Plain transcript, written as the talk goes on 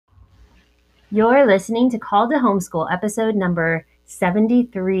You're listening to Call to Homeschool, episode number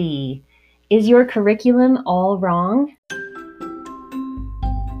 73. Is your curriculum all wrong?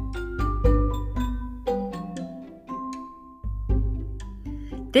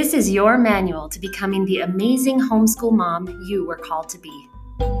 This is your manual to becoming the amazing homeschool mom you were called to be.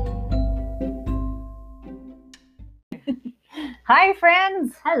 Hi,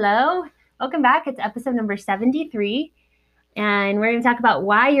 friends. Hello. Welcome back. It's episode number 73. And we're going to talk about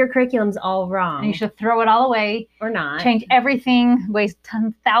why your curriculum's all wrong. And you should throw it all away. Or not. Change everything, waste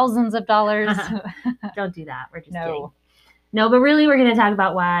thousands of dollars. Don't do that. We're just No. kidding. No, but really we're going to talk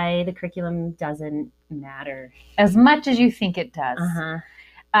about why the curriculum doesn't matter. As much as you think it does. Uh-huh.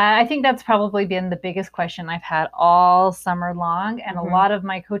 I think that's probably been the biggest question I've had all summer long. And a lot of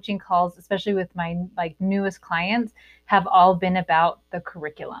my coaching calls, especially with my newest clients, have all been about the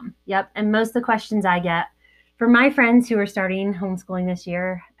curriculum. Yep. And most of the questions I get from my friends who are starting homeschooling this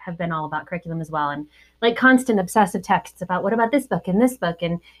year have been all about curriculum as well. And like constant obsessive texts about what about this book and this book.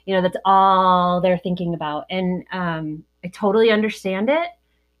 And, you know, that's all they're thinking about. And I totally understand it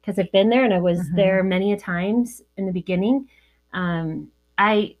because I've been there and I was there many a times in the beginning.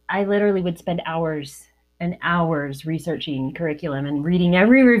 I literally would spend hours and hours researching curriculum and reading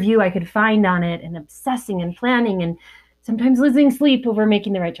every review I could find on it and obsessing and planning and sometimes losing sleep over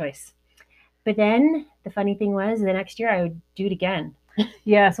making the right choice. But then the funny thing was the next year I would do it again.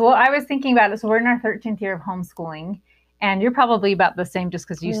 Yes. Well, I was thinking about it. So we're in our 13th year of homeschooling, and you're probably about the same just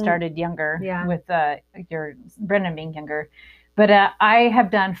because you started younger with your Brennan being younger. But I have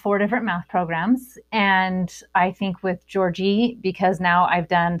done 4 different math programs, and I think with Georgie, because now I've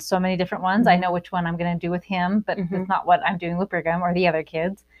done so many different ones, I know which one I'm going to do with him, but that's not what I'm doing with Brigham or the other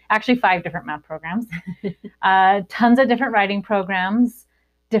kids. Actually, 5 different math programs, tons of different writing programs,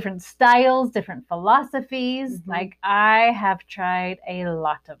 different styles, different philosophies. Like I have tried a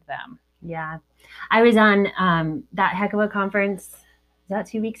lot of them. Yeah. I was on that heck of a conference. Is that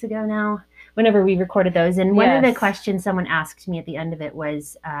 2 weeks ago now? Whenever we recorded those. And one of the questions someone asked me at the end of it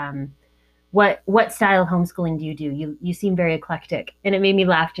was, what style of homeschooling do you do? You seem very eclectic. And it made me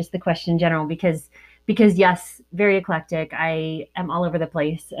laugh, just the question in general, because yes, very eclectic. I am all over the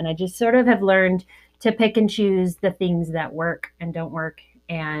place. And I just sort of have learned to pick and choose the things that work and don't work.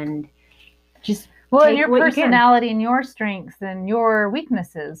 And just and your personality and your strengths and your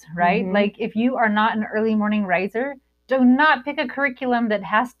weaknesses, right? Like if you are not an early morning riser, do not pick a curriculum that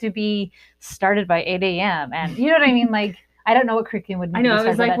has to be started by 8 a.m. And you know what I mean? Like, I don't know what curriculum would make you start. I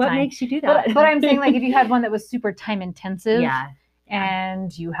was like, what makes you do that? But I'm saying, like, if you had one that was super time intensive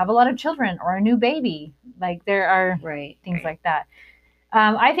and you have a lot of children or a new baby, like there are things like that.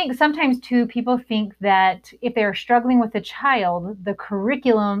 I think sometimes too, people think that if they're struggling with a child, the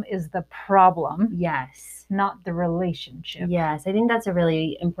curriculum is the problem. Yes. Not the relationship. Yes. I think that's a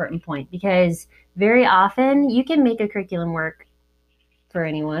really important point because very often you can make a curriculum work for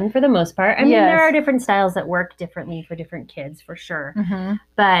anyone for the most part. I mean, there are different styles that work differently for different kids for sure.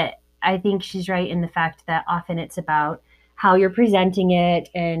 But I think she's right in the fact that often it's about how you're presenting it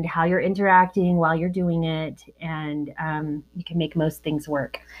and how you're interacting while you're doing it. And you can make most things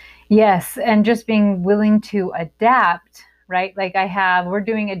work. Yes. And just being willing to adapt, right? Like we're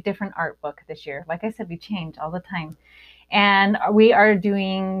doing a different art book this year. Like I said, we change all the time. And we are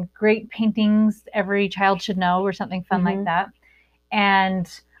doing great paintings every child should know or something fun like that. And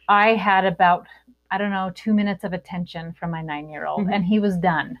I had about, 2 minutes of attention from my 9-year-old and he was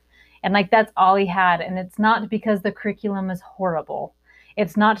done. And like, that's all he had. And it's not because the curriculum is horrible.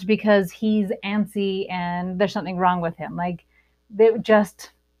 It's not because he's antsy and there's something wrong with him. Like it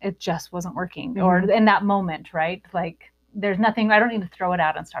just wasn't working or in that moment, right? Like there's nothing, I don't need to throw it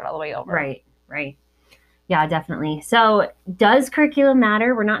out and start all the way over. Right. Yeah, definitely. So does curriculum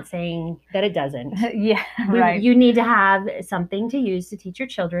matter? We're not saying that it doesn't. Right. You need to have something to use to teach your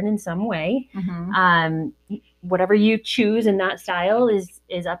children in some way. Whatever you choose in that style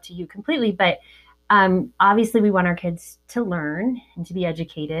is up to you completely. But obviously we want our kids to learn and to be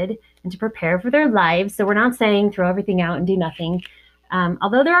educated and to prepare for their lives. So we're not saying throw everything out and do nothing.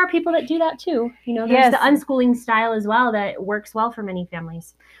 Although there are people that do that too. You know, there's the unschooling style as well that works well for many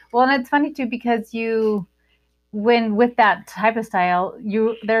families. Well, and it's funny too, because when with that type of style,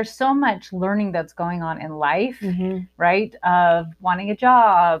 there's so much learning that's going on in life, right? Of wanting a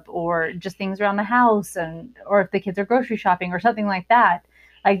job or just things around the house or if the kids are grocery shopping or something like that.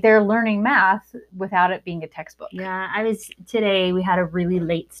 Like they're learning math without it being a textbook. Yeah, today we had a really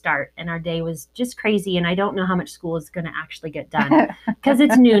late start and our day was just crazy. And I don't know how much school is going to actually get done because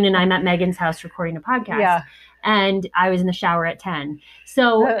it's noon and I'm at Megan's house recording a podcast. And I was in the shower at 10.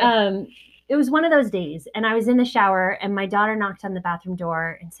 So it was one of those days, and I was in the shower, and my daughter knocked on the bathroom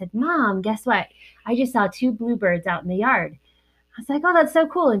door and said, "Mom, guess what? I just saw two bluebirds out in the yard." I was like, "Oh, that's so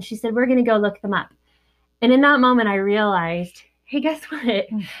cool." And she said, "We're going to go look them up." And in that moment, I realized, hey, guess what?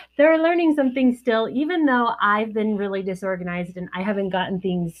 They're learning something still, even though I've been really disorganized and I haven't gotten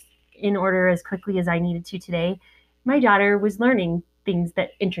things in order as quickly as I needed to today. My daughter was learning things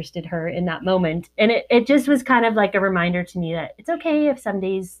that interested her in that moment. And it just was kind of like a reminder to me that it's okay if some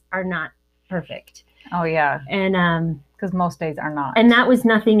days are not perfect. Oh, yeah. And because most days are not. And that was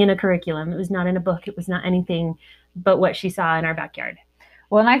nothing in a curriculum. It was not in a book. It was not anything but what she saw in our backyard.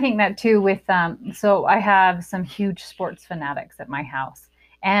 Well, and I think that too with, so I have some huge sports fanatics at my house,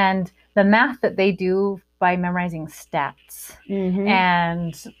 and the math that they do by memorizing stats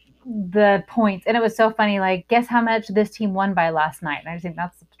and the points. And it was so funny, like, guess how much this team won by last night? And I just think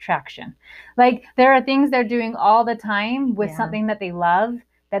that's subtraction. Like, there are things they're doing all the time with something that they love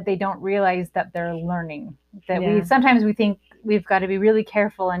that they don't realize that they're learning. That sometimes we think we've got to be really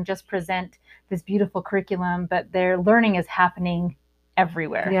careful and just present this beautiful curriculum, but their learning is happening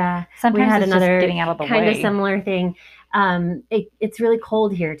everywhere. Yeah. Sometimes we had it's another just getting out of the kind way. of similar thing. It's really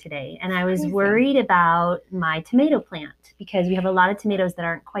cold here today, and I was worried about my tomato plant because we have a lot of tomatoes that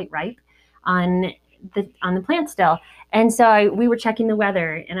aren't quite ripe on the plant still. And so we were checking the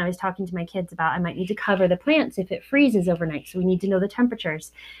weather, and I was talking to my kids about I might need to cover the plants if it freezes overnight. So we need to know the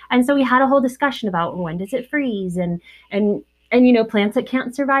temperatures. And so we had a whole discussion about when does it freeze and you know, plants that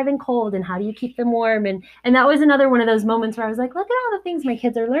can't survive in cold and how do you keep them warm? And that was another one of those moments where I was like, look at all the things my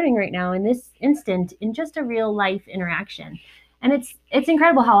kids are learning right now in this instant in just a real life interaction. And it's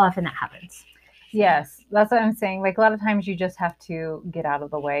incredible how often that happens. Yes, that's what I'm saying. Like, a lot of times you just have to get out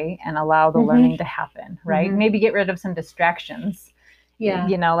of the way and allow the learning to happen, right? Maybe get rid of some distractions. Yeah.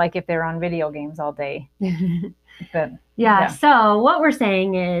 You know, like if they're on video games all day. But so what we're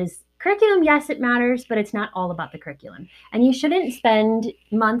saying is curriculum, yes, it matters, but it's not all about the curriculum. And you shouldn't spend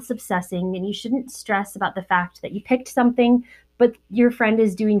months obsessing, and you shouldn't stress about the fact that you picked something, but your friend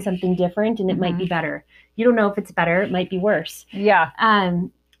is doing something different and it might be better. You don't know if it's better, it might be worse. Yeah.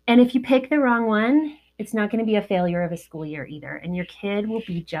 And if you pick the wrong one, it's not going to be a failure of a school year either. And your kid will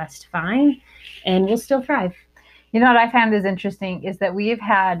be just fine and will still thrive. You know what I found is interesting is that we've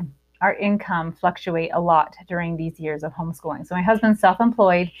had our income fluctuate a lot during these years of homeschooling. So my husband's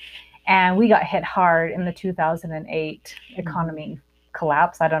self-employed, and we got hit hard in the 2008 economy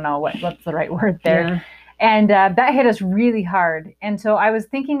collapse. I don't know what's the right word there. Yeah. And that hit us really hard. And so I was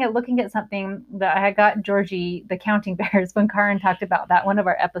looking at something that I had got Georgie, the counting bears, when Karin talked about that one of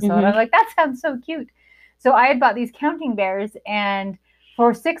our episodes. I was like, that sounds so cute. So I had bought these counting bears, and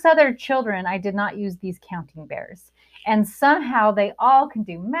for 6 other children, I did not use these counting bears. And somehow they all can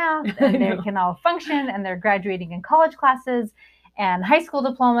do math, and they can all function, and they're graduating in college classes and high school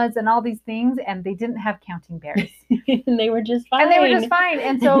diplomas and all these things, and they didn't have counting bears. And they were just fine.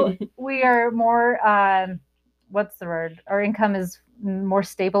 And so we are more, what's the word? Our income is more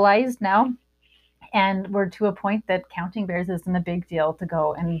stabilized now. And we're to a point that counting bears isn't a big deal to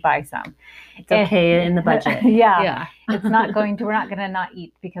go and buy some. It's okay in the budget. Yeah. It's not we're not going to not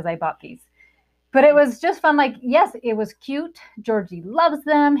eat because I bought these. But it was just fun. Like, yes, it was cute. Georgie loves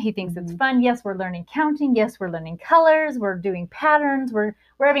them. He thinks it's fun. Yes, we're learning counting. Yes, we're learning colors. We're doing patterns. We're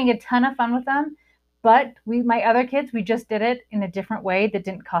having a ton of fun with them. But my other kids, we just did it in a different way that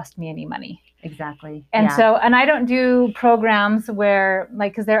didn't cost me any money. Exactly. And so I don't do programs where,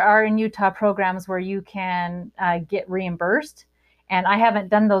 like, because there are in Utah programs where you can get reimbursed. And I haven't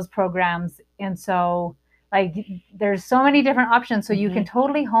done those programs. And so, like, there's so many different options. So you can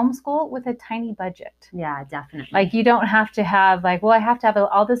totally homeschool with a tiny budget. Yeah, definitely. Like, you don't have to have, like, well, I have to have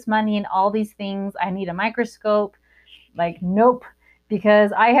all this money and all these things. I need a microscope. Like, nope.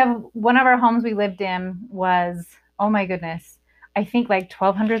 Because one of our homes we lived in was, oh my goodness, I think like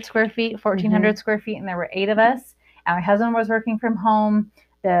 1,200 square feet, 1,400 square feet. And there were 8 of us. And my husband was working from home.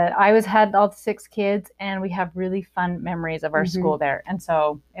 I had all 6 kids. And we have really fun memories of our school there. And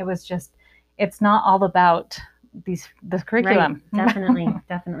so it was just, it's not all about the curriculum. Right.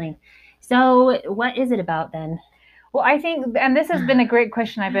 Definitely. So what is it about then? Well, I think, and this has been a great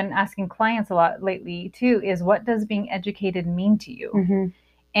question I've been asking clients a lot lately too, is what does being educated mean to you?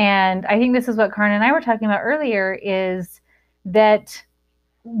 And I think this is what Karin and I were talking about earlier, is that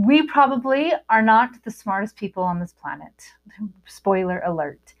we probably are not the smartest people on this planet. Spoiler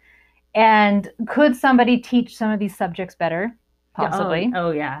alert. And could somebody teach some of these subjects better? Possibly.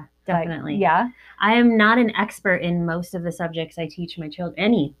 Oh yeah. Definitely. Yeah. I am not an expert in most of the subjects I teach my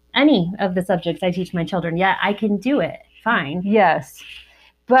children. Any of the subjects I teach my children. Yeah, I can do it fine. Yes.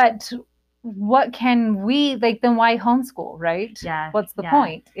 But what can we like, then why homeschool, right? Yeah. What's the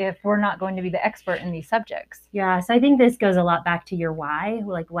point if we're not going to be the expert in these subjects? Yeah. So I think this goes a lot back to your why,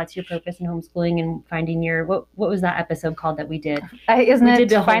 like what's your purpose in homeschooling and finding your, what was that episode called that we did? Isn't we it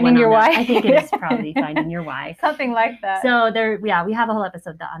did Finding Your Why? I think it is probably Finding Your Why. Something like that. So we have a whole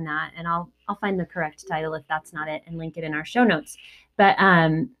episode on that, and I'll find the correct title if that's not it and link it in our show notes. But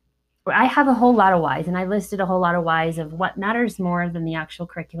I have a whole lot of whys, and I listed a whole lot of whys of what matters more than the actual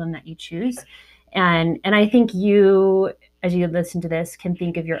curriculum that you choose. And I think you, as you listen to this, can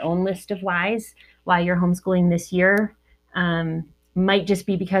think of your own list of whys why you're homeschooling this year. Might just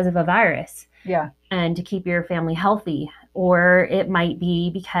be because of a virus. Yeah. And to keep your family healthy, or it might be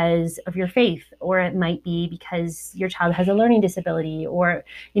because of your faith, or it might be because your child has a learning disability, or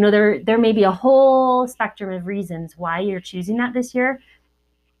there may be a whole spectrum of reasons why you're choosing that this year.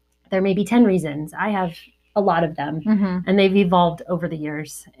 There may be 10 reasons. I have a lot of them, and they've evolved over the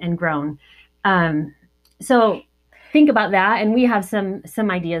years and grown. So think about that, and we have some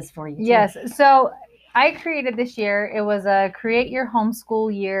ideas for you too. Yes. So I created this year, it was a Create Your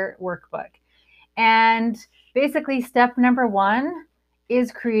Homeschool Year workbook. And basically step number 1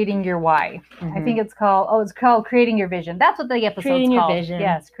 is creating your why. I think it's called Creating Your Vision. That's what the episode's Creating called. Your Vision.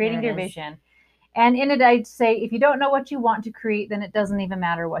 Yes, Creating Your Vision. And in it, I'd say, if you don't know what you want to create, then it doesn't even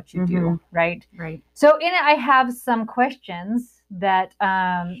matter what you do, right? Right. So in it, I have some questions that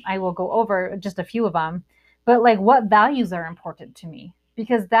I will go over, just a few of them. But like, what values are important to me?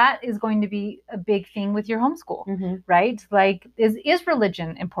 Because that is going to be a big thing with your homeschool, right? Like, is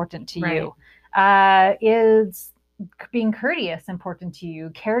religion important to you? Is being courteous important to you?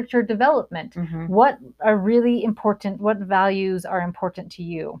 Character development? What are really important? What values are important to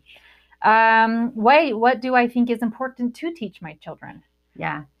you? What do I think is important to teach my children?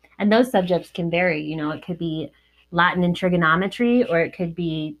 Yeah. And those subjects can vary. It could be Latin and trigonometry, or it could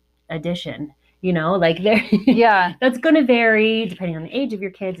be addition. That's going to vary depending on the age of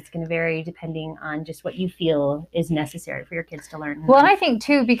your kids. It's going to vary depending on just what you feel is necessary for your kids to learn. Well, and I think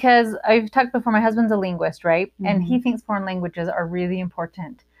too, because I've talked before, my husband's a linguist, right? And he thinks foreign languages are really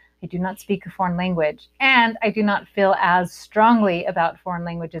important. I do not speak a foreign language, and I do not feel as strongly about foreign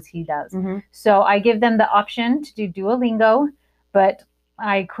language as he does. So I give them the option to do Duolingo, but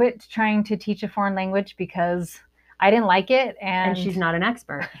I quit trying to teach a foreign language because I didn't like it. And she's not an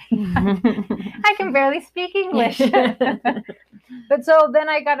expert. I can barely speak English. But so then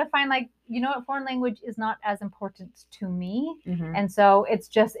I got to find, like, foreign language is not as important to me. And so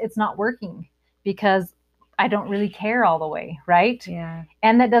it's not working because I don't really care all the way, right? Yeah.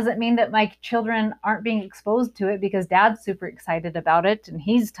 And that doesn't mean that my children aren't being exposed to it, because Dad's super excited about it and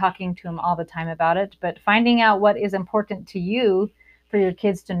he's talking to them all the time about it. But finding out what is important to you for your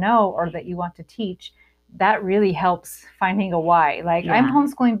kids to know, or that you want to teach, that really helps finding a why. Like, I'm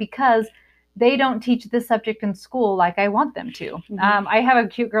homeschooling because they don't teach this subject in school like I want them to. I have a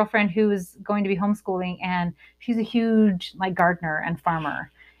cute girlfriend who is going to be homeschooling, and she's a huge gardener and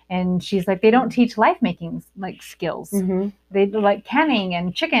farmer. And she's like, they don't teach life making skills. They like canning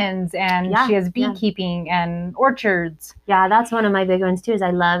and chickens, and she has beekeeping and orchards. Yeah, that's one of my big ones too, is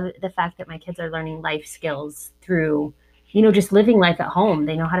I love the fact that my kids are learning life skills through, just living life at home.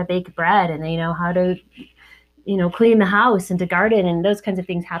 They know how to bake bread, and they know how to, clean the house and to garden, and those kinds of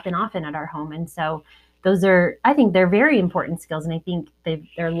things happen often at our home. And so I think they're very important skills, and I think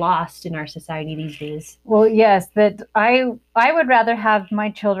they're lost in our society these days. Well, yes, that I would rather have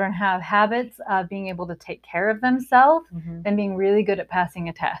my children have habits of being able to take care of themselves than being really good at passing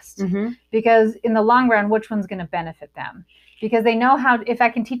a test. Because in the long run, which one's going to benefit them? Because they know if I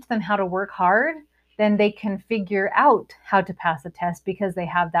can teach them how to work hard, then they can figure out how to pass a test, because they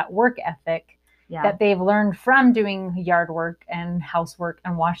have that work ethic that they've learned from doing yard work and housework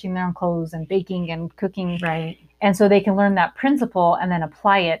and washing their own clothes and baking and cooking. Right. And so they can learn that principle and then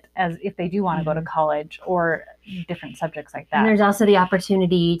apply it as if they do want to go to college or different subjects like that. And there's also the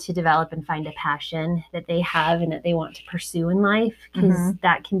opportunity to develop and find a passion that they have and that they want to pursue in life, because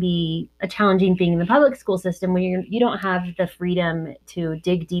that can be a challenging thing in the public school system, where you don't have the freedom to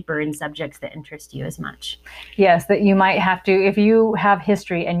dig deeper in subjects that interest you as much. Yes, that you might have to, if you have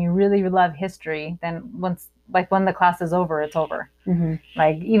history and you really love history, then when the class is over, it's over.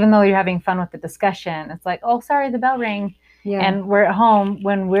 Like, even though you're having fun with the discussion, it's like, oh, sorry, the bell rang. Yeah. And we're at home,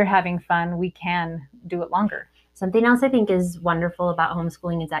 when we're having fun, we can do it longer. Something else I think is wonderful about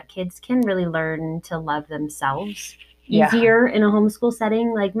homeschooling is that kids can really learn to love themselves easier in a homeschool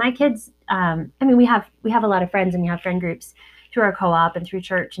setting. Like, my kids, we have a lot of friends, and we have friend groups through our co-op and through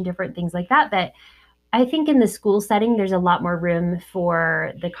church and different things like that. But I think in the school setting, there's a lot more room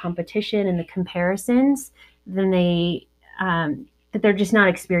for the competition and the comparisons than they that they're just not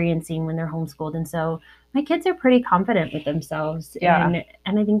experiencing when they're homeschooled. And so my kids are pretty confident with themselves. Yeah.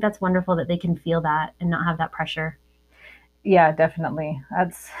 And I think that's wonderful that they can feel that and not have that pressure. Yeah, definitely.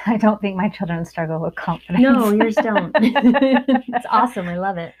 I don't think my children struggle with confidence. No, yours don't. It's awesome. I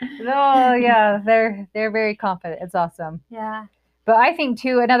love it. No, yeah, they're very confident. It's awesome. Yeah. But I think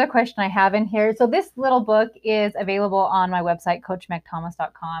too, another question I have in here. So this little book is available on my website,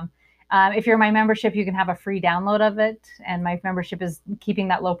 coachmegthomas.com. If you're my membership, you can have a free download of it. And my membership is keeping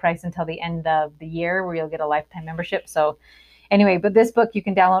that low price until the end of the year, where you'll get a lifetime membership. So anyway, but this book, you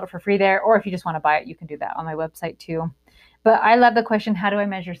can download it for free there. Or if you just want to buy it, you can do that on my website too. But I love the question, how do I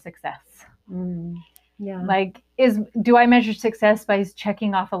measure success? Yeah. Like, do I measure success by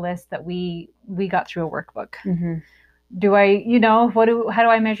checking off a list that we got through a workbook? Mm-hmm. Do I, how do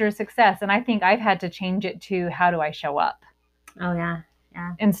I measure success? And I think I've had to change it to, how do I show up? Oh, yeah.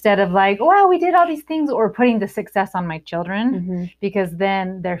 Yeah. Instead of like, wow, we did all these things, or putting the success on my children, Mm-hmm. because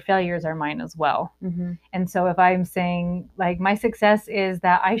then their failures are mine as well. Mm-hmm. And so if I'm saying, like, my success is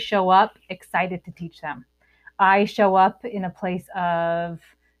that I show up excited to teach them. I show up in a place of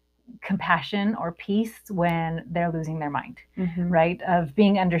compassion or peace when they're losing their mind, Mm-hmm. right? Of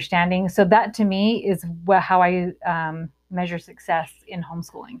being understanding. So that to me is how I measure success in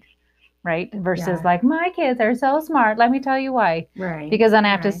homeschooling, right? Versus like, my kids are so smart. Let me tell you why. Right. Because then I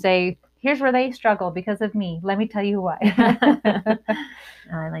have to say, here's where they struggle because of me. Let me tell you why.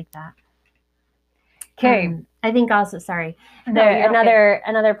 I like that. Okay. I think also, sorry,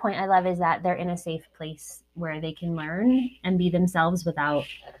 another point I love is that they're in a safe place where they can learn and be themselves without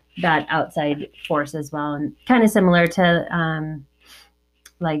that outside force as well. And kind of similar to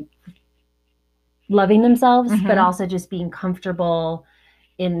like loving themselves, Mm-hmm. but also just being comfortable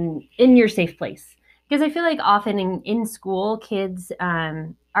in your safe place. Because I feel like often in school, kids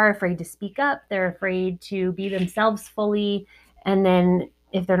are afraid to speak up. They're afraid to be themselves fully. And then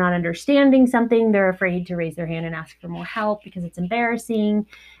if they're not understanding something, they're afraid to raise their hand and ask for more help because it's embarrassing.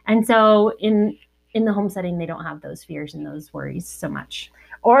 And so in the home setting, they don't have those fears and those worries so much.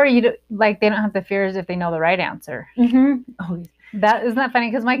 Or they don't have the fears if they know the right answer. Mm-hmm. Oh, isn't that funny?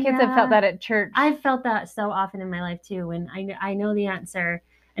 Because my kids have felt that at church. I've felt that so often in my life too, when I know the answer,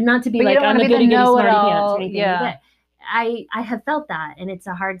 and not to be but like I'm a goody goody smarty pants or anything. Yeah. But I have felt that, and it's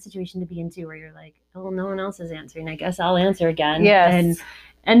a hard situation to be into where you're like, oh, no one else is answering. I guess I'll answer again. Yes.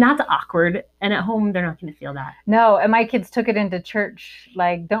 And that's awkward. And at home, they're not going to feel that. No, and my kids took it into church.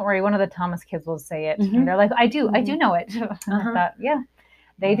 Like, don't worry, one of the Thomas kids will say it. Mm-hmm. And they're like, I do know it. I thought, yeah,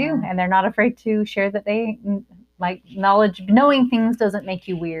 they do. And they're not afraid to share that they like knowledge. Knowing things doesn't make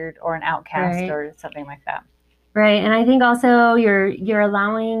you weird or an outcast or something like that. Right. And I think also you're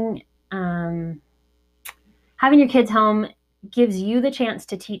allowing, having your kids home gives you the chance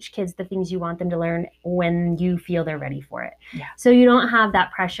to teach kids the things you want them to learn when you feel they're ready for it. Yeah. So you don't have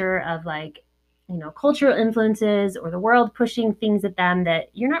that pressure of like, cultural influences or the world pushing things at them that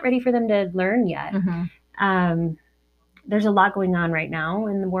you're not ready for them to learn yet. Mm-hmm. There's a lot going on right now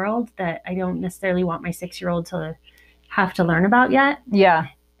in the world that I don't necessarily want my 6-year-old to have to learn about yet. Yeah.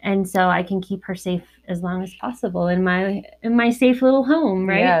 And so I can keep her safe as long as possible in my safe little home,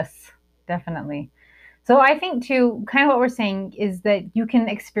 right? Yes, definitely. So I think too, kind of what we're saying is that you can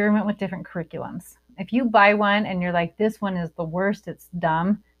experiment with different curriculums. If you buy one and you're like, this one is the worst, it's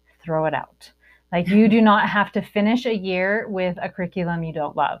dumb, throw it out. Like, you do not have to finish a year with a curriculum you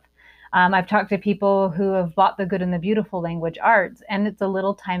don't love. I've talked to people who have bought The Good and the Beautiful Language Arts, and it's a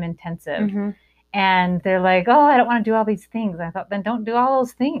little time intensive. Mm-hmm. And they're like, oh, I don't want to do all these things. I thought, then don't do all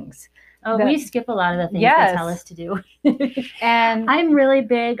those things. Oh, we skip a lot of the things they tell us to do. And I'm really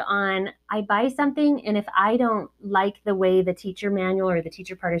big on, I buy something, and if I don't like the way the teacher manual or the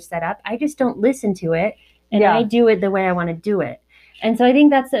teacher part is set up, I just don't listen to it, and I do it the way I want to do it. And so I think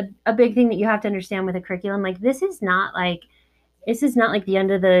that's a big thing that you have to understand with a curriculum. Like, this is not like the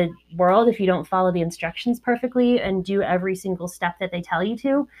end of the world if you don't follow the instructions perfectly and do every single step that they tell you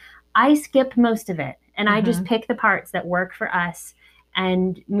to. I skip most of it, and I just pick the parts that work for us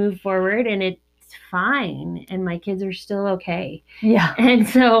and move forward, and it's fine, and my kids are still okay. Yeah. And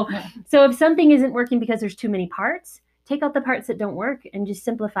so if something isn't working because there's too many parts, take out the parts that don't work and just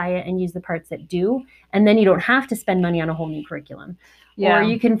simplify it and use the parts that do, and then you don't have to spend money on a whole new curriculum. Yeah. Or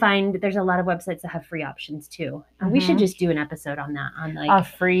you can find, there's a lot of websites that have free options too. We should just do an episode on that, on like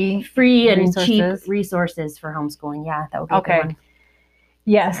free and resources. Cheap resources for homeschooling. Yeah, that would be a good one.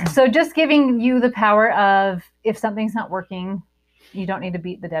 Yes. So just giving you the power of, if something's not working, you don't need to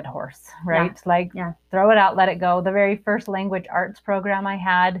beat the dead horse, right? Throw it out, let it go. The very first language arts program I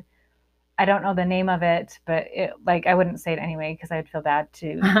had I don't know the name of it, but I wouldn't say it anyway because I'd feel bad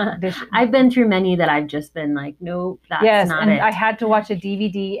to dish. I've been through many that I've just been like, nope, that's not it. I had to watch a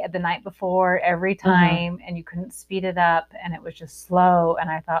DVD at the night before every time, and you couldn't speed it up, and it was just slow.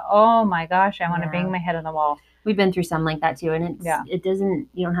 And I thought, oh my gosh, I want to bang my head on the wall. We've been through some like that too, and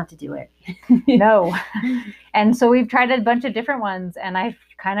you don't have to do it. No. And so we've tried a bunch of different ones, and I've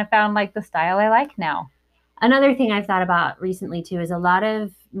kind of found like the style I like now. Another thing I've thought about recently too is a lot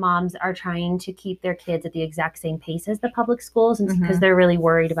of moms are trying to keep their kids at the exact same pace as the public schools, and because they're really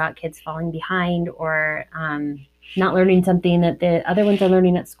worried about kids falling behind or not learning something that the other ones are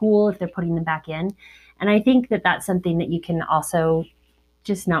learning at school if they're putting them back in. And I think that that's something that you can also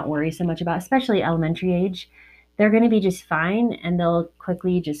just not worry so much about, especially elementary age. They're going to be just fine, and they'll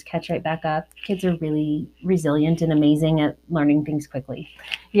quickly just catch right back up. Kids are really resilient and amazing at learning things quickly.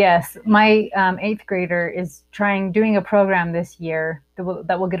 Yes. My 8th grader is doing a program this year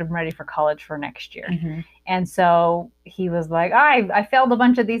that will get him ready for college for next year. And so he was like, I failed a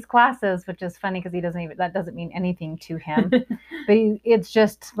bunch of these classes, which is funny because that doesn't mean anything to him. But it's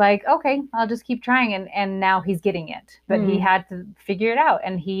just like, okay, I'll just keep trying. And now he's getting it. But he had to figure it out,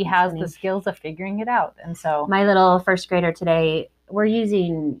 and he has the skills of figuring it out. And so my little 1st grader today, we're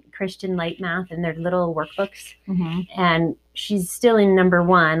using Christian Light Math in their little workbooks. And she's still in number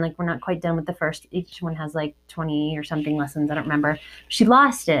 1. Like, we're not quite done with the first. Each one has like 20 or something lessons. I don't remember. She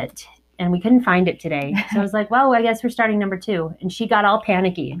lost it, and we couldn't find it today. So I was like, well, I guess we're starting number 2. And she got all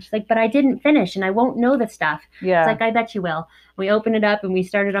panicky. And she's like, but I didn't finish, and I won't know the stuff. Yeah. It's like, I bet you will. We opened it up, and we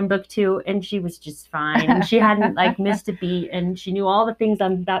started on book 2, and she was just fine. And she hadn't like missed a beat, and she knew all the things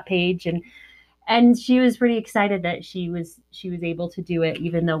on that page. And she was pretty excited that she was able to do it,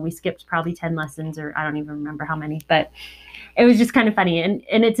 even though we skipped probably 10 lessons, or I don't even remember how many. But it was just kind of funny. And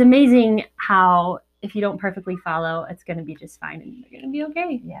it's amazing how if you don't perfectly follow, it's going to be just fine, and you're going to be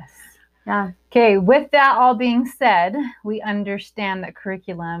okay. Yes. Yeah. Okay. With that all being said, we understand that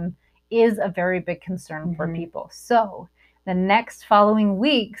curriculum is a very big concern for people. So the next following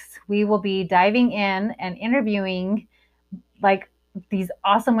weeks, we will be diving in and interviewing like these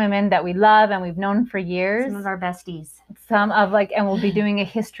awesome women that we love and we've known for years. Some of our besties. And we'll be doing a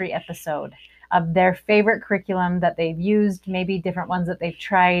history episode of their favorite curriculum that they've used, maybe different ones that they've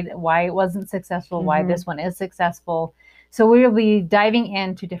tried, why it wasn't successful, why this one is successful. So we will be diving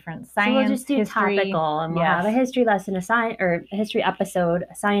into different science, so we'll just do history, topical, and we'll have a history lesson, a history episode,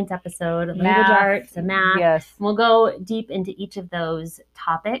 a science episode, a language arts, a math. Yes. We'll go deep into each of those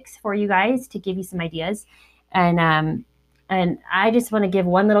topics for you guys to give you some ideas. And I just want to give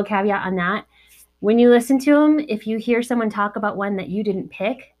one little caveat on that. When you listen to them, if you hear someone talk about one that you didn't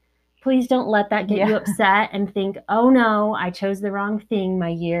pick, please don't let that get you upset and think, oh no, I chose the wrong thing. My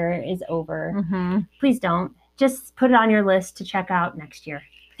year is over. Please don't. Just put it on your list to check out next year.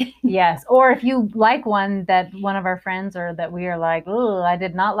 Yes. Or if you like one that one of our friends or that we are like, oh, I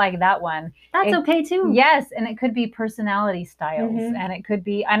did not like that one. That's okay too. Yes. And it could be personality styles. And it could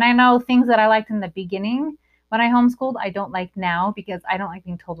be, and I know things that I liked in the beginning when I homeschooled, I don't like now because I don't like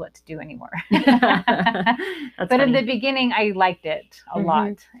being told what to do anymore. But in the beginning, I liked it a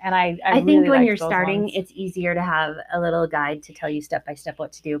lot. And I think when you're starting, it's easier to have a little guide to tell you step by step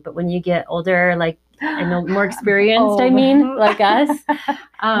what to do. But when you get older, like I know more experienced, like us,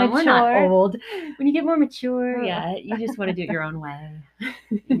 we're not old. When you get more mature, you just want to do it your own way.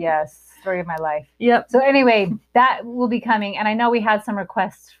 Yes. Story of my life. Yep. So anyway, that will be coming. And I know we had some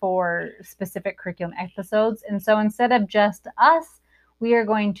requests for specific curriculum episodes. And so instead of just us, we are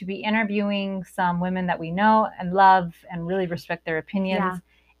going to be interviewing some women that we know and love and really respect their opinions.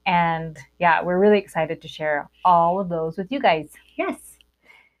 And we're really excited to share all of those with you guys. Yes.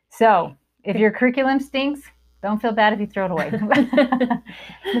 So if your curriculum stinks, don't feel bad if you throw it away.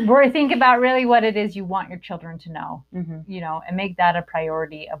 Think about really what it is you want your children to know, and make that a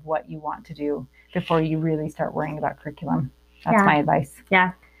priority of what you want to do before you really start worrying about curriculum. That's my advice.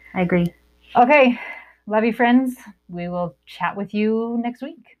 Yeah, I agree. Okay. Love you, friends. We will chat with you next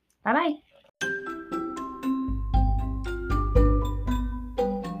week. Bye-bye.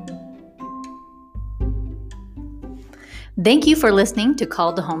 Thank you for listening to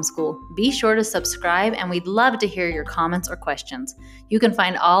Called to Homeschool. Be sure to subscribe, and we'd love to hear your comments or questions. You can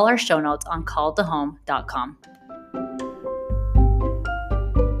find all our show notes on calledtohome.com.